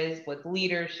there is with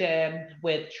leadership,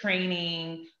 with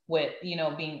training, with, you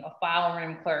know, being a file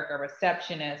room clerk, a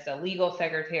receptionist, a legal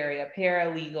secretary, a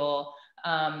paralegal.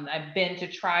 I've been to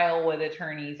trial with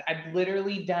attorneys. I've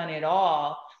literally done it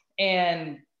all.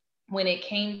 And when it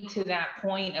came to that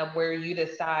point of where you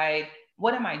decide,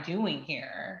 what am I doing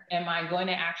here? Am I going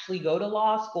to actually go to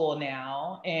law school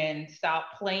now and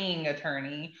stop playing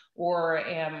attorney? Or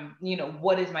you know,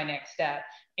 what is my next step?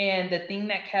 And the thing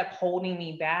that kept holding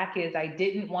me back is I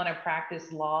didn't want to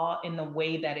practice law in the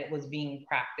way that it was being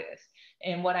practiced.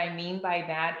 And what I mean by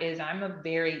that is I'm a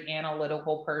very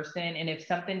analytical person. And if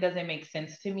something doesn't make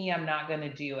sense to me, I'm not going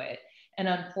to do it. And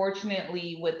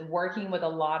unfortunately, with working with a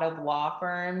lot of law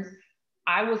firms,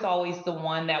 I was always the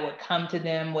one that would come to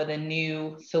them with a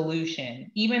new solution.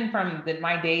 Even from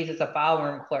my days as a file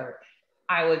room clerk,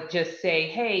 I would just say,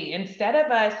 hey, instead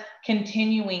of us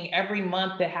continuing every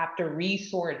month to have to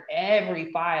resort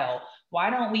every file, why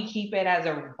don't we keep it as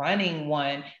a running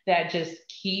one that just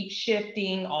keeps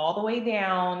shifting all the way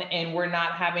down, and we're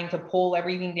not having to pull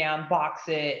everything down, box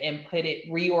it, and put it,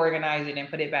 reorganize it, and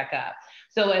put it back up.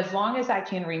 So as long as I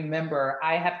can remember,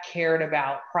 I have cared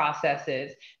about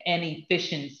processes and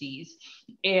efficiencies.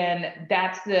 And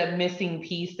that's the missing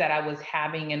piece that I was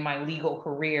having in my legal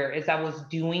career is I was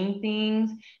doing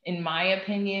things, in my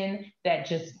opinion, that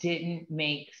just didn't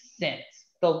make sense.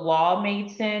 The law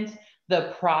made sense.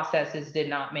 The processes did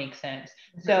not make sense.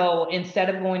 Mm-hmm. So instead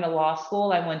of going to law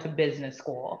school, I went to business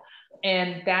school.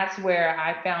 And that's where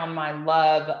I found my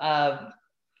love of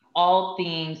all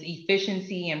things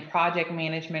efficiency and project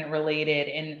management related.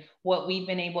 And what we've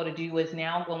been able to do is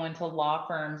now go into law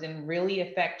firms and really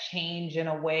affect change in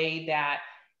a way that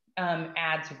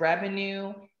adds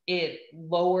revenue. It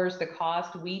lowers the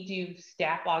cost. We do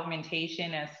staff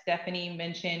augmentation, as Stefanie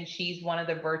mentioned. She's one of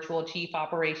the virtual chief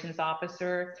operations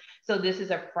officer. So this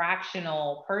is a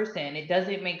fractional person. It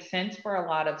doesn't make sense for a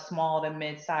lot of small to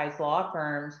mid-sized law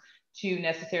firms to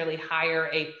necessarily hire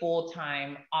a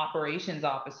full-time operations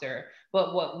officer.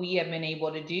 But what we have been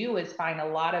able to do is find a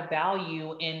lot of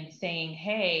value in saying,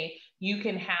 hey, you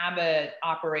can have an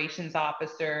operations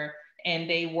officer and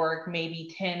they work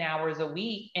maybe 10 hours a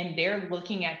week and they're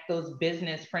looking at those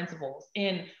business principles.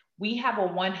 And we have a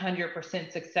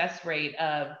 100% success rate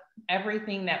of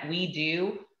everything that we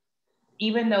do.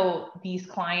 Even though these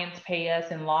clients pay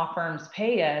us and law firms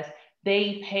pay us,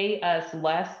 they pay us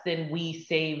less than we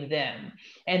save them.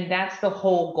 And that's the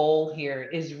whole goal here,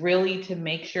 is really to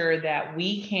make sure that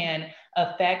we can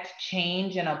affect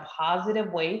change in a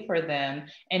positive way for them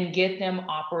and get them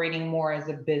operating more as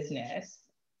a business.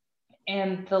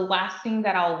 And the last thing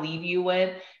that I'll leave you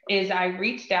with is I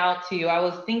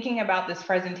was thinking about this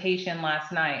presentation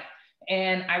last night,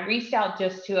 and I reached out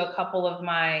just to a couple of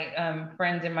my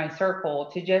friends in my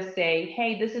circle to just say,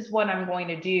 hey, this is what I'm going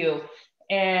to do.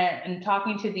 And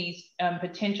talking to these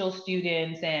potential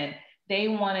students, and they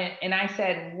wanted, and I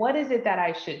said, what is it that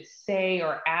I should say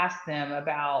or ask them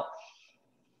about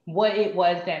what it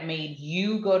was that made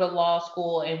you go to law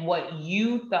school and what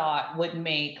you thought would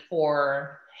make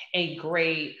for a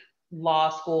great law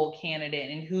school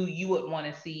candidate and who you would want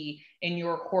to see in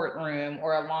your courtroom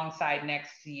or alongside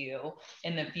next to you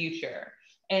in the future.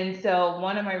 And so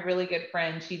one of my really good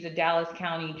friends, she's a Dallas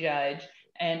County judge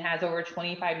and has over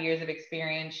 25 years of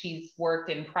experience. She's worked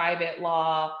in private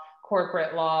law,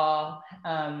 corporate law,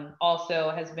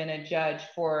 also has been a judge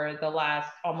for the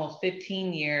last almost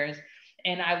 15 years.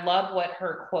 And I love what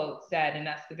her quote said, and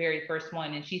that's the very first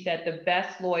one. And she said, the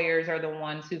best lawyers are the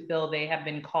ones who feel they have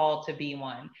been called to be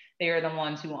one. They are the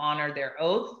ones who honor their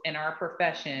oath in our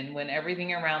profession when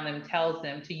everything around them tells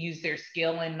them to use their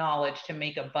skill and knowledge to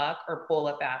make a buck or pull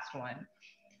a fast one.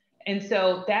 And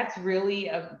so that's really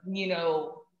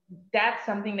that's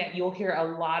something that you'll hear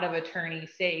a lot of attorneys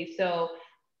say. So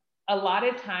a lot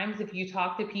of times, if you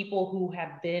talk to people who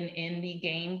have been in the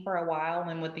game for a while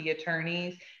and with the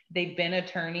attorneys, they've been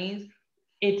attorneys,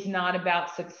 it's not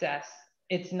about success.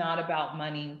 It's not about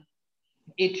money.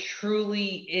 It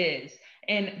truly is.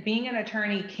 And being an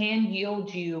attorney can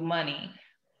yield you money,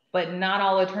 but not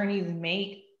all attorneys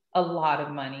make a lot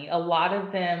of money. A lot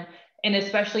of them, and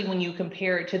especially when you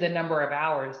compare it to the number of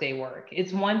hours they work,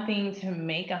 it's one thing to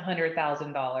make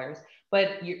 $100,000, but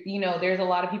there's a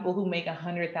lot of people who make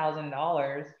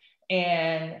 $100,000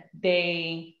 and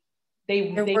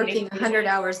they're working 100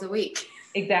 hours a week.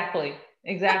 Exactly.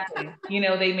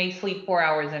 They may sleep 4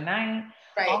 hours a night,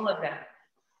 right. All of that.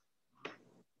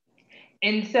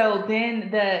 And so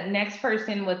then the next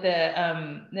person that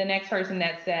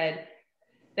said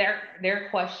their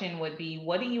question would be,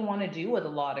 what do you want to do with a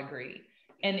law degree?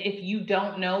 And if you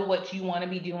don't know what you want to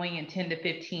be doing in 10 to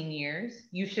 15 years,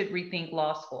 you should rethink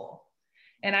law school.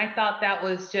 And I thought that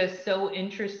was just so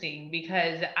interesting,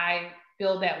 because I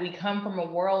feel that we come from a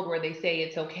world where they say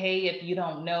it's okay if you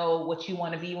don't know what you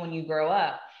want to be when you grow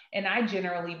up. And I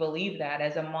generally believe that.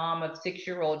 As a mom of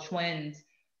 6-year-old twins,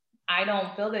 I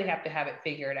don't feel they have to have it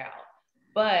figured out.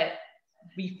 But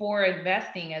before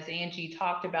investing, as Angie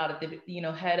talked about at the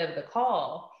head of the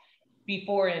call,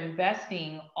 before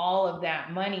investing all of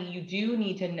that money, you do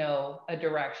need to know a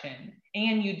direction.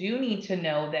 And you do need to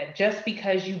know that just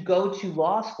because you go to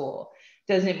law school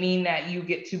doesn't mean that you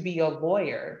get to be a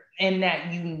lawyer, and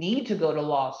that you need to go to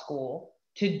law school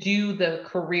to do the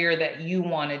career that you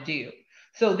want to do.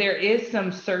 So there is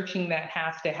some searching that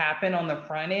has to happen on the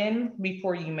front end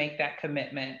before you make that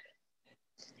commitment.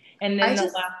 And then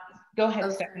go ahead,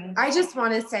 Stefanie. I just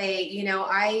want to say,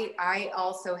 I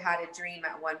also had a dream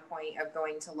at one point of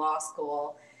going to law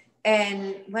school.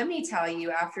 And let me tell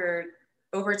you, after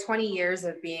over 20 years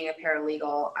of being a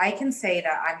paralegal, I can say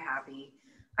that I'm happy.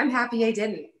 I'm happy I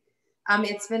didn't.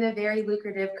 It's been a very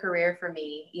lucrative career for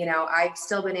me. I've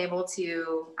still been able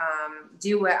to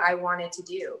do what I wanted to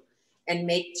do and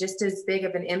make just as big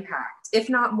of an impact, if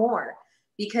not more,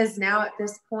 because now at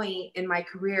this point in my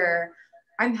career,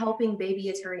 I'm helping baby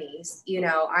attorneys,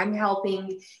 I'm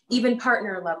helping even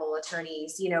partner level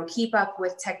attorneys, keep up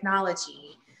with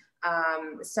technology.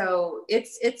 So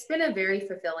it's been a very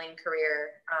fulfilling career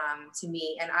to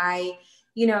me. And I,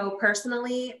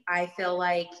 personally, I feel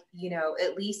like,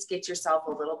 at least get yourself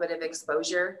a little bit of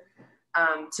exposure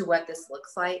to what this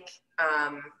looks like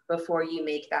before you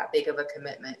make that big of a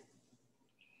commitment.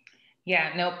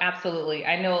 Yeah, no, absolutely.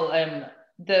 I know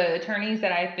the attorneys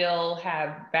that I feel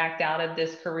have backed out of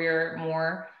this career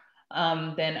more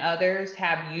than others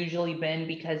have usually been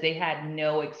because they had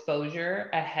no exposure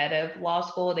ahead of law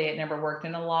school. They had never worked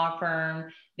in a law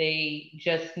firm. They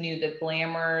just knew the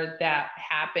glamour that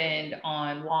happened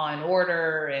on Law and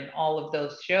Order and all of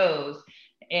those shows.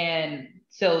 And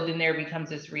so then there becomes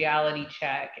this reality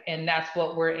check. And that's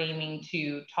what we're aiming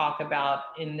to talk about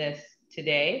in this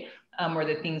today, or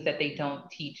the things that they don't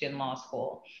teach in law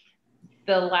school.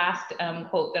 The last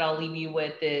quote that I'll leave you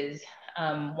with is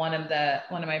one of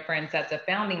my friends that's a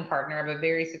founding partner of a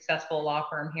very successful law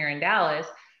firm here in Dallas.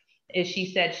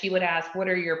 She said she would ask, what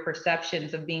are your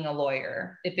perceptions of being a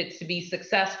lawyer? If it's to be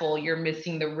successful, you're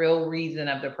missing the real reason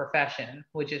of the profession,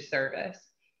 which is service.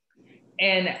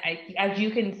 And as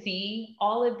you can see,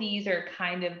 all of these are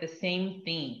kind of the same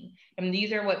theme. And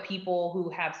these are what people who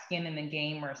have skin in the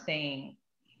game are saying.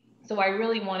 So I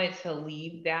really wanted to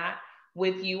leave that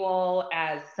with you all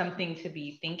as something to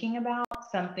be thinking about,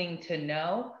 something to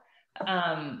know,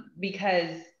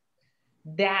 because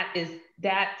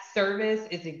that service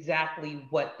is exactly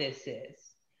what this is.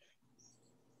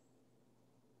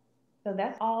 So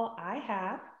that's all I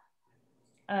have.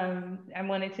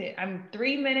 I'm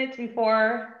 3 minutes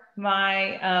before so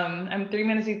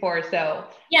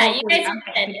yeah, you guys I'm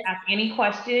happy to ask any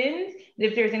questions.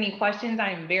 If there's any questions,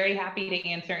 I'm very happy to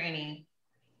answer any.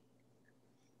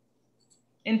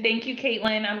 And thank you,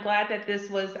 Caitlin. I'm glad that this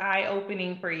was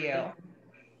eye-opening for you.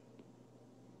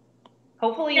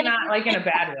 Hopefully not like in a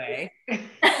bad way.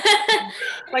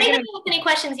 Like if you have any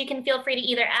questions, you can feel free to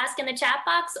either ask in the chat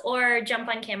box or jump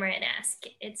on camera and ask.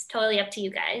 It's totally up to you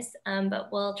guys,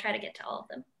 but we'll try to get to all of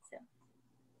them. So.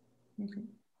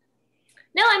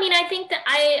 No, I mean, I think that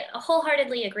I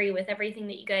wholeheartedly agree with everything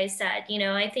that you guys said.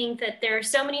 I think that there are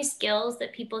so many skills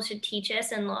that people should teach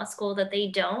us in law school that they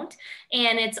don't.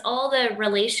 And it's all the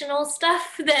relational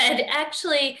stuff that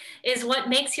actually is what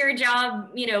makes your job,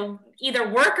 either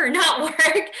work or not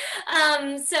work.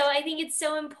 So I think it's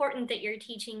so important that you're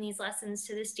teaching these lessons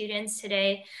to the students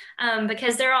today,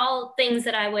 because they're all things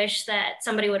that I wish that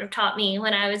somebody would have taught me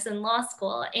when I was in law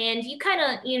school. And you kind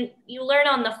of, you learn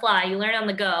on the fly, you learn on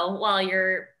the go while you're,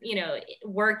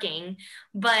 working.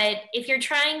 But if you're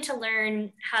trying to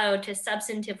learn how to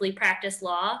substantively practice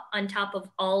law on top of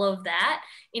all of that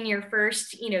in your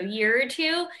first, year or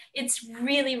two, it's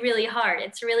really, really hard.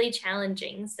 It's really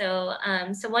challenging. So,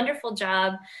 so wonderful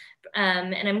job.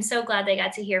 And I'm so glad they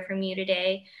got to hear from you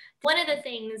today. One of the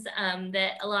things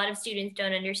that a lot of students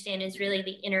don't understand is really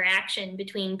the interaction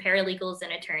between paralegals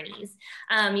and attorneys.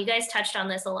 You guys touched on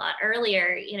this a lot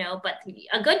earlier, but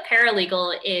a good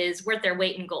paralegal is worth their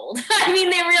weight in gold. I mean,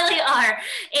 they really are.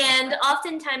 And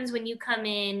oftentimes when you come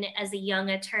in as a young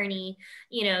attorney,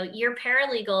 your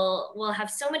paralegal will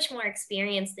have so much more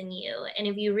experience than you. And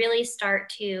if you really start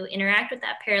to interact with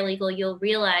that paralegal, you'll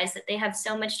realize that they have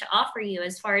so much to offer you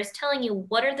as far as telling you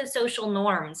what are the social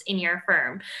norms in your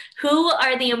firm, who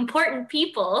are the important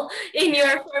people in your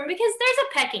firm, because there's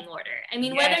a pecking order. I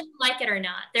mean, whether you like it or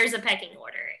not, there's a pecking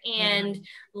order. And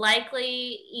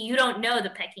likely you don't know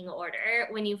the pecking order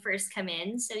when you first come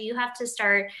in. So you have to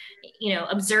start,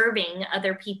 observing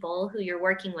other people who you're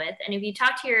working with. And if you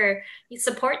talk to your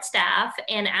support staff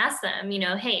and ask them,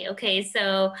 hey, okay,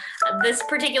 so this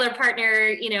particular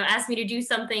partner, asked me to do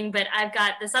something, but I've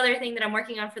got this other thing that I'm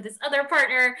working on for this other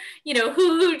partner,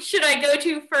 who should I go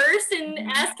to first?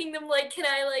 And asking them, like, can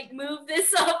I move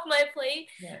this off my plate?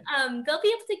 They'll be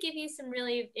able to give you some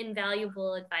really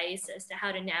invaluable advice as to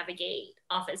how to navigate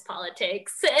office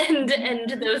politics and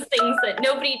those things that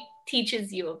nobody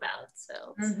teaches you about.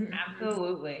 So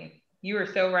absolutely, you are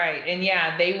so right. And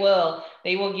yeah, they will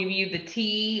give you the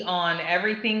tea on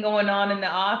everything going on in the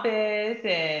office,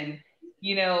 and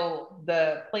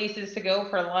the places to go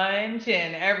for lunch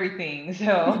and everything.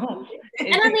 So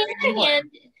and on the other hand,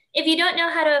 if you don't know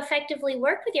how to effectively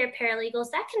work with your paralegals,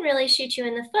 that can really shoot you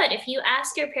in the foot. If you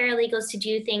ask your paralegals to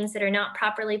do things that are not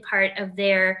properly part of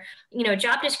their,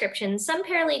 job description, some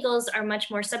paralegals are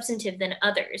much more substantive than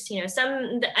others.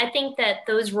 I think that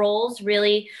those roles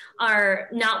really are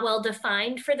not well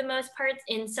defined for the most part.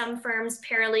 In some firms,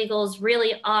 paralegals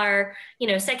really are,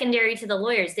 secondary to the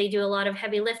lawyers. They do a lot of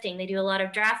heavy lifting. They do a lot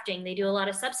of drafting. They do a lot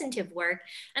of substantive work.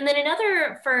 And then in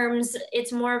other firms,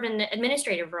 it's more of an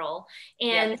administrative role.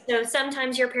 And so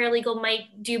sometimes your paralegal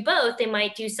might do both. They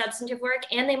might do substantive work,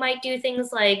 and they might do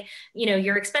things like,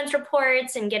 your expense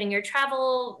reports and getting your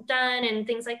travel done and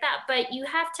things like that. But you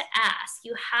have to ask,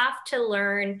 you have to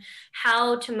learn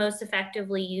how to most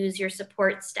effectively use your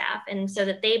support staff, and so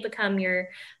that they become your,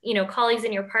 colleagues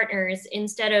and your partners,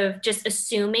 instead of just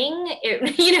assuming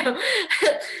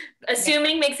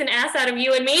assuming makes an ass out of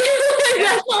you and me.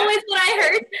 That's always what I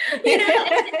heard.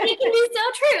 It can be so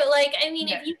true.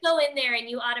 If you go in there and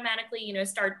you automatically,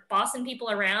 start bossing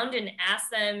people around and ask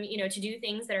them, to do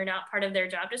things that are not part of their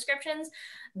job descriptions,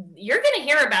 you're going to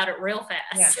hear about it real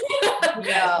fast.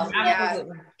 Yeah.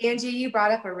 Angie, you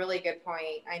brought up a really good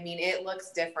point. I mean, it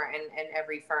looks different in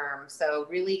every firm. So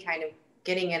really kind of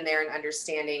getting in there and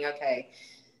understanding, okay,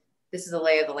 this is the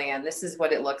lay of the land. This is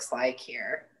what it looks like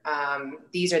here.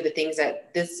 These are the things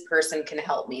that this person can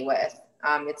help me with.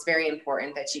 It's very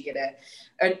important that you get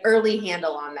an early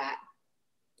handle on that.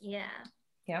 Yeah.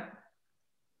 Yep.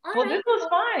 Well, this was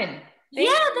fun. Thank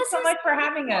you so much for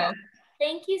having us.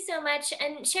 Thank you so much.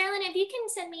 And Cheralyn, if you can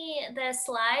send me the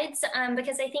slides,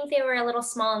 because I think they were a little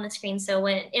small on the screen. So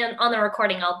on the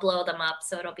recording, I'll blow them up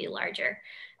so it'll be larger.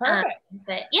 Perfect.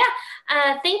 But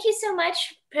yeah, thank you so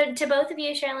much to both of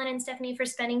you, Cheralyn and Stefanie, for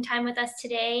spending time with us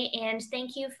today. And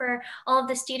thank you for all of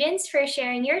the students for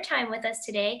sharing your time with us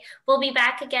today. We'll be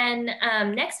back again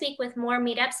next week with more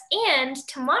meetups. And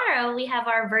tomorrow we have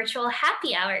our virtual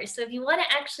happy hour. So if you want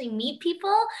to actually meet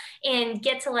people and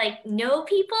get to know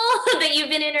people that you've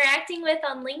been interacting with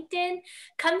on LinkedIn,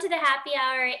 come to the happy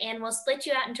hour and we'll split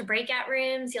you out into breakout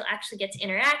rooms. You'll actually get to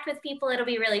interact with people. It'll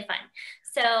be really fun.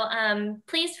 So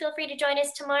please feel free to join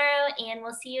us tomorrow, and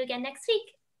we'll see you again next week.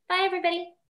 Bye, everybody.